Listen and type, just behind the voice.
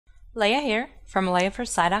Leah here from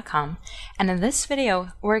LeahForSci.com, and in this video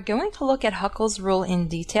we're going to look at Huckel's rule in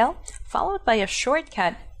detail, followed by a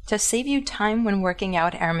shortcut to save you time when working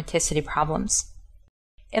out aromaticity problems.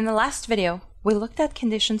 In the last video, we looked at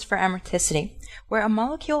conditions for aromaticity, where a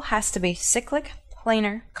molecule has to be cyclic,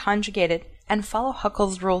 planar, conjugated, and follow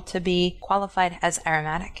Huckel's rule to be qualified as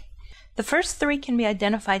aromatic. The first three can be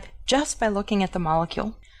identified just by looking at the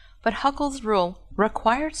molecule, but Huckel's rule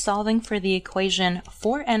requires solving for the equation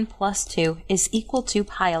 4n plus 2 is equal to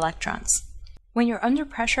pi electrons. When you're under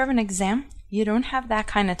pressure of an exam, you don't have that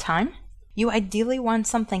kind of time. You ideally want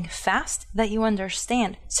something fast that you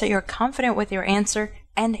understand so you're confident with your answer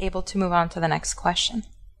and able to move on to the next question.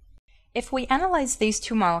 If we analyze these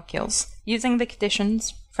two molecules using the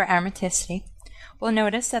conditions for aromaticity, we'll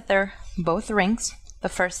notice that they're both rings. The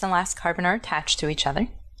first and last carbon are attached to each other.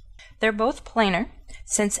 They're both planar.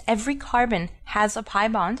 Since every carbon has a pi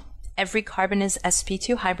bond, every carbon is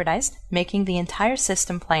sp2 hybridized, making the entire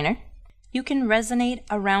system planar. You can resonate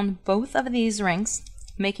around both of these rings,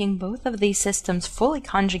 making both of these systems fully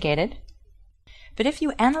conjugated. But if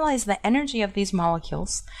you analyze the energy of these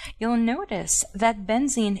molecules, you'll notice that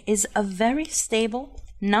benzene is a very stable,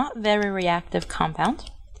 not very reactive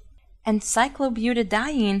compound, and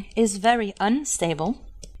cyclobutadiene is very unstable,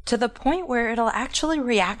 to the point where it'll actually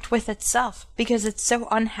react with itself because it's so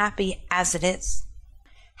unhappy as it is.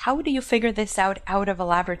 How do you figure this out of a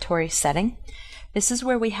laboratory setting? This is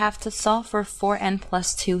where we have to solve for 4n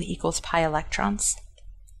plus 2 equals pi electrons.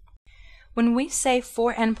 When we say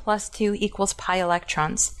 4n plus 2 equals pi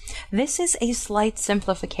electrons, this is a slight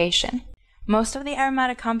simplification. Most of the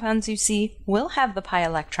aromatic compounds you see will have the pi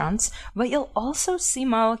electrons, but you'll also see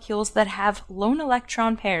molecules that have lone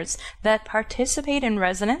electron pairs that participate in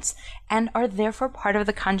resonance and are therefore part of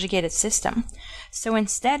the conjugated system. So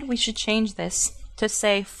instead, we should change this to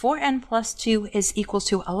say 4n plus 2 is equal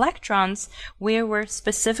to electrons, where we're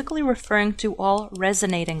specifically referring to all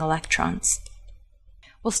resonating electrons.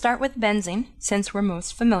 We'll start with benzene, since we're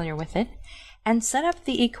most familiar with it, and set up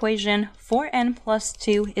the equation 4n plus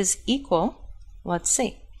 2 is equal, let's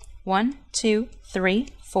see, 1, 2, 3,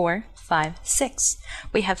 4, 5, 6.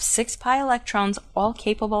 We have 6 pi electrons all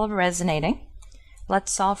capable of resonating.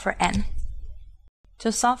 Let's solve for n.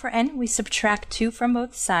 To solve for n, we subtract 2 from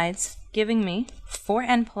both sides, giving me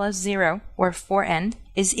 4n plus 0, or 4n,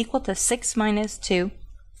 is equal to 6 minus 2,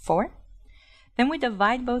 4. Then we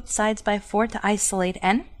divide both sides by 4 to isolate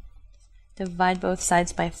n. Divide both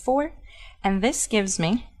sides by 4. And this gives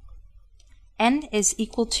me n is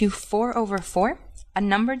equal to 4 over 4. A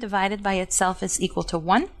number divided by itself is equal to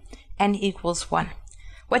 1. N equals 1.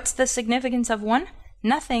 What's the significance of 1?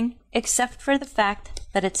 Nothing, except for the fact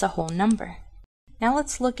that it's a whole number. Now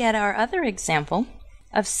let's look at our other example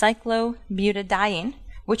of cyclobutadiene,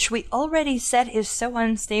 which we already said is so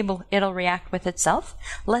unstable it'll react with itself.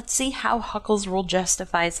 Let's see how Huckel's rule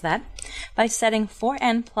justifies that by setting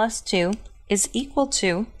 4n plus 2 is equal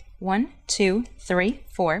to 1, 2, 3,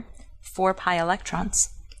 4 pi electrons.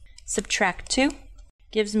 Subtract 2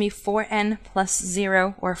 gives me 4n plus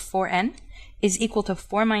 0, or 4n, is equal to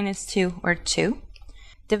 4 minus 2, or 2.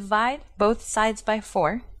 Divide both sides by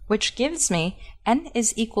 4, which gives me n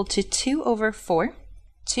is equal to 2 over 4.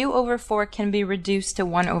 2 over 4 can be reduced to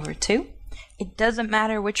 1 over 2. It doesn't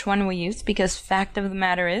matter which one we use because fact of the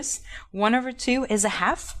matter is 1 over 2 is a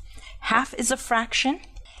half. Half is a fraction.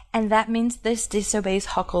 And that means this disobeys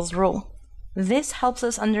Huckel's rule. This helps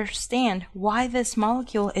us understand why this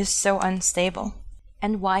molecule is so unstable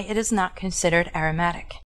and why it is not considered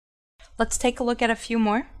aromatic. Let's take a look at a few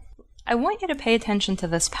more. I want you to pay attention to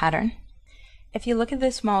this pattern. If you look at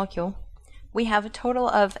this molecule, we have a total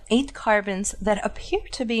of 8 carbons that appear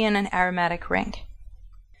to be in an aromatic ring.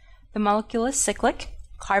 The molecule is cyclic.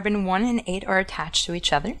 Carbon 1 and 8 are attached to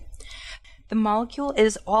each other. The molecule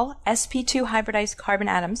is all sp2 hybridized carbon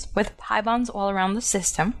atoms with pi bonds all around the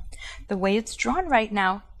system. The way it's drawn right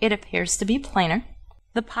now, it appears to be planar.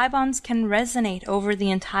 The pi bonds can resonate over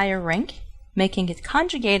the entire ring, making it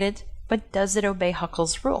conjugated, but does it obey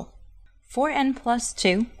Huckel's rule? 4n plus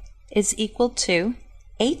 2 is equal to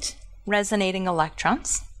 8 resonating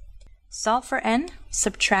electrons. Solve for n,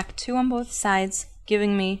 subtract 2 on both sides,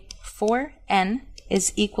 giving me 4n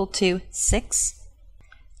is equal to 6.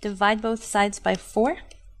 Divide both sides by 4,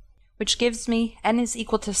 which gives me n is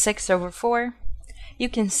equal to 6 over 4. You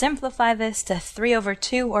can simplify this to 3 over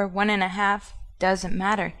 2 or 1.5. Doesn't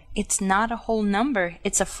matter. It's not a whole number,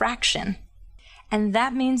 it's a fraction. And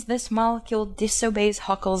that means this molecule disobeys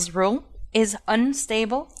Huckel's rule, is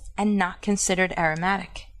unstable, and not considered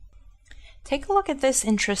aromatic. Take a look at this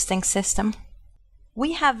interesting system.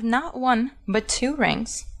 We have not one, but two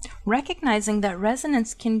rings, recognizing that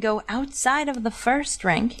resonance can go outside of the first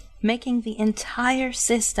ring, making the entire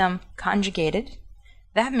system conjugated.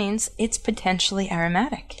 That means it's potentially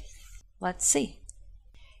aromatic. Let's see.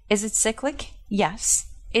 Is it cyclic? Yes.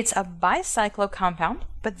 It's a bicyclo compound,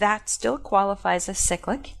 but that still qualifies as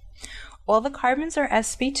cyclic. All the carbons are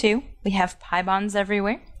sp2. We have pi bonds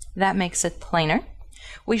everywhere. That makes it planar.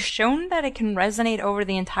 We've shown that it can resonate over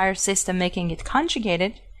the entire system, making it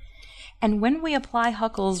conjugated. And when we apply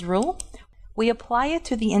Huckel's rule, we apply it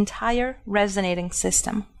to the entire resonating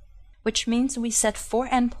system, which means we set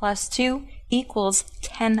 4n plus 2 equals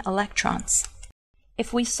 10 electrons.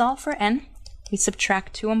 If we solve for n, we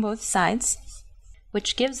subtract 2 on both sides,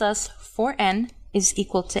 which gives us 4n is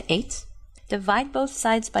equal to 8. Divide both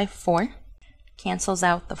sides by 4, cancels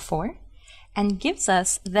out the 4, and gives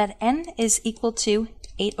us that n is equal to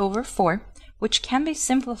 8 over 4, which can be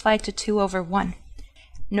simplified to 2 over 1.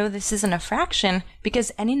 No, this isn't a fraction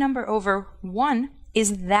because any number over 1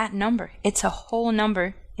 is that number. It's a whole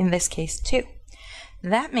number, in this case 2.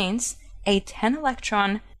 That means a 10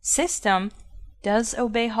 electron system does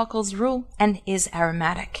obey Huckel's rule and is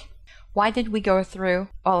aromatic. Why did we go through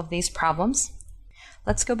all of these problems?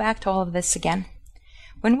 Let's go back to all of this again.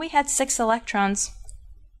 When we had 6 electrons,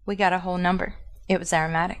 we got a whole number. It was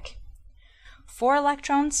aromatic. 4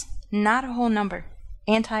 electrons, not a whole number,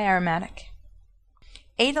 anti-aromatic.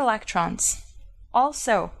 8 electrons,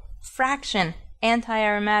 also fraction,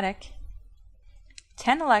 anti-aromatic.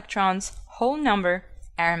 10 electrons, whole number,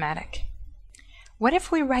 aromatic. What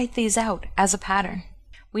if we write these out as a pattern?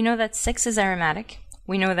 We know that 6 is aromatic.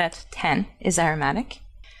 We know that 10 is aromatic.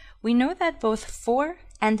 We know that both 4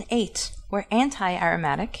 and 8 were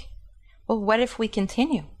anti-aromatic. Well, what if we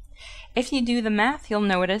continue? If you do the math, you'll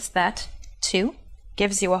notice that 2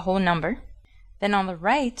 gives you a whole number. Then on the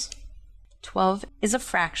right, 12 is a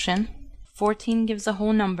fraction, 14 gives a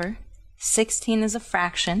whole number, 16 is a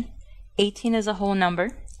fraction, 18 is a whole number,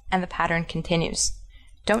 and the pattern continues.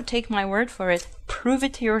 Don't take my word for it. Prove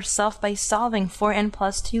it to yourself by solving 4n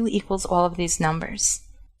plus 2 equals all of these numbers.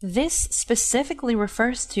 This specifically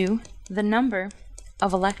refers to the number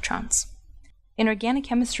of electrons. In organic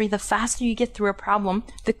chemistry, the faster you get through a problem,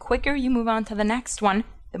 the quicker you move on to the next one,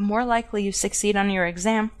 the more likely you succeed on your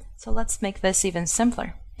exam. So let's make this even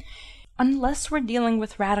simpler. Unless we're dealing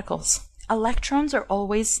with radicals, electrons are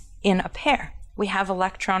always in a pair. We have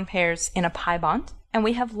electron pairs in a pi bond, and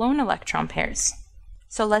we have lone electron pairs.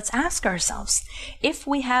 So let's ask ourselves, if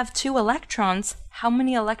we have 2 electrons, how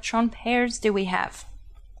many electron pairs do we have?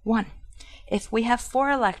 1. If we have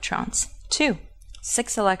 4 electrons, 2.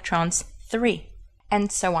 6 electrons, 3.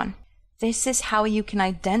 And so on. This is how you can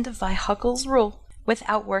identify Huckel's rule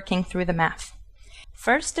without working through the math.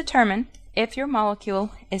 First, determine if your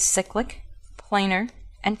molecule is cyclic, planar,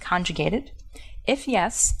 and conjugated. If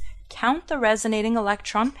yes, count the resonating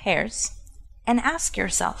electron pairs and ask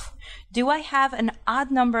yourself, do I have an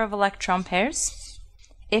odd number of electron pairs?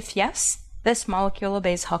 If yes, this molecule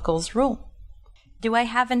obeys Huckel's rule. Do I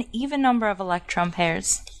have an even number of electron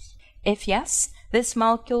pairs? If yes, this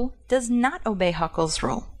molecule does not obey Huckel's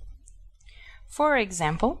rule. For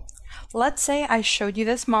example, let's say I showed you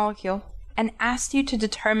this molecule and asked you to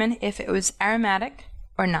determine if it was aromatic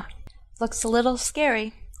or not. Looks a little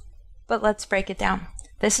scary, but let's break it down.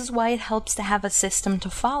 This is why it helps to have a system to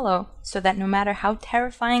follow so that no matter how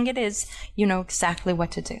terrifying it is, you know exactly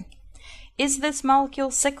what to do. Is this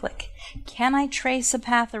molecule cyclic? Can I trace a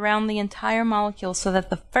path around the entire molecule so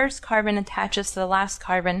that the first carbon attaches to the last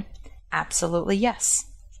carbon? Absolutely yes.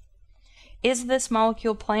 Is this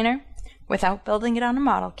molecule planar? Without building it on a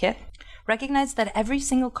model kit, recognize that every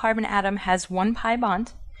single carbon atom has 1 pi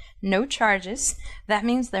bond, no charges. That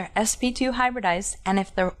means they're sp2 hybridized, and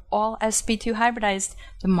if they're all sp2 hybridized,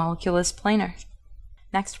 the molecule is planar.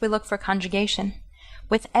 Next, we look for conjugation.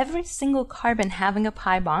 With every single carbon having a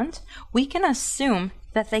pi bond, we can assume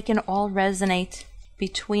that they can all resonate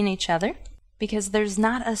between each other because there's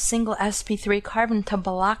not a single sp3 carbon to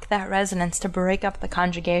block that resonance to break up the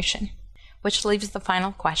conjugation. Which leaves the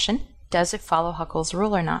final question, does it follow Huckel's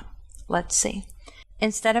rule or not? Let's see.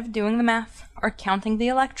 Instead of doing the math or counting the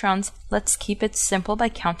electrons, let's keep it simple by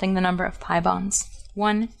counting the number of pi bonds.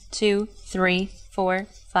 1, 2, 3, 4,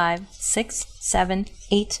 5, 6, 7,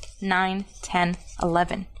 8, 9, 10,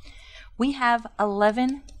 11. We have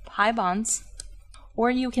 11 pi bonds, or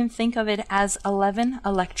you can think of it as 11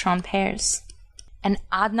 electron pairs. An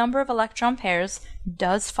odd number of electron pairs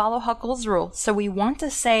does follow Huckel's rule, so we want to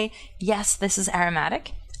say, yes, this is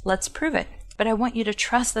aromatic. Let's prove it. But I want you to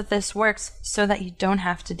trust that this works so that you don't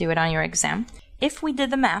have to do it on your exam. If we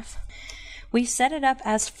did the math, we set it up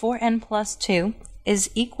as 4n plus 2 is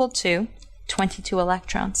equal to 22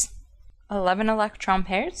 electrons. 11 electron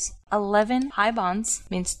pairs, 11 pi bonds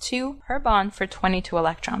means 2 per bond for 22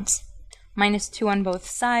 electrons. Minus 2 on both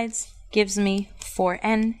sides gives me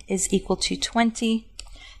 4n is equal to 20.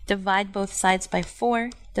 Divide both sides by 4,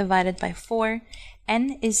 divided by 4.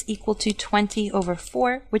 N is equal to 20 over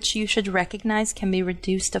 4, which you should recognize can be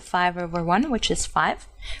reduced to 5 over 1, which is 5.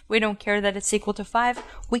 We don't care that it's equal to 5,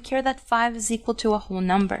 we care that 5 is equal to a whole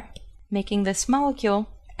number, making this molecule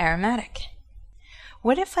aromatic.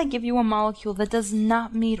 What if I give you a molecule that does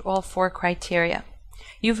not meet all 4 criteria?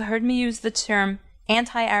 You've heard me use the term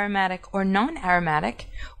antiaromatic or non-aromatic.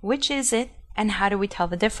 Which is it, and how do we tell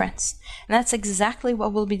the difference? And that's exactly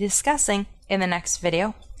what we'll be discussing in the next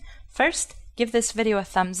video. First, give this video a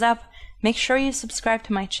thumbs up, make sure you subscribe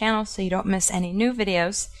to my channel so you don't miss any new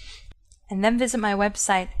videos, and then visit my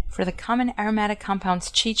website for the Common Aromatic Compounds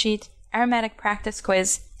cheat sheet, aromatic practice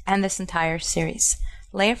quiz, and this entire series.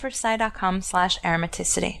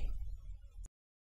 LeiaForSci.com/aromaticity.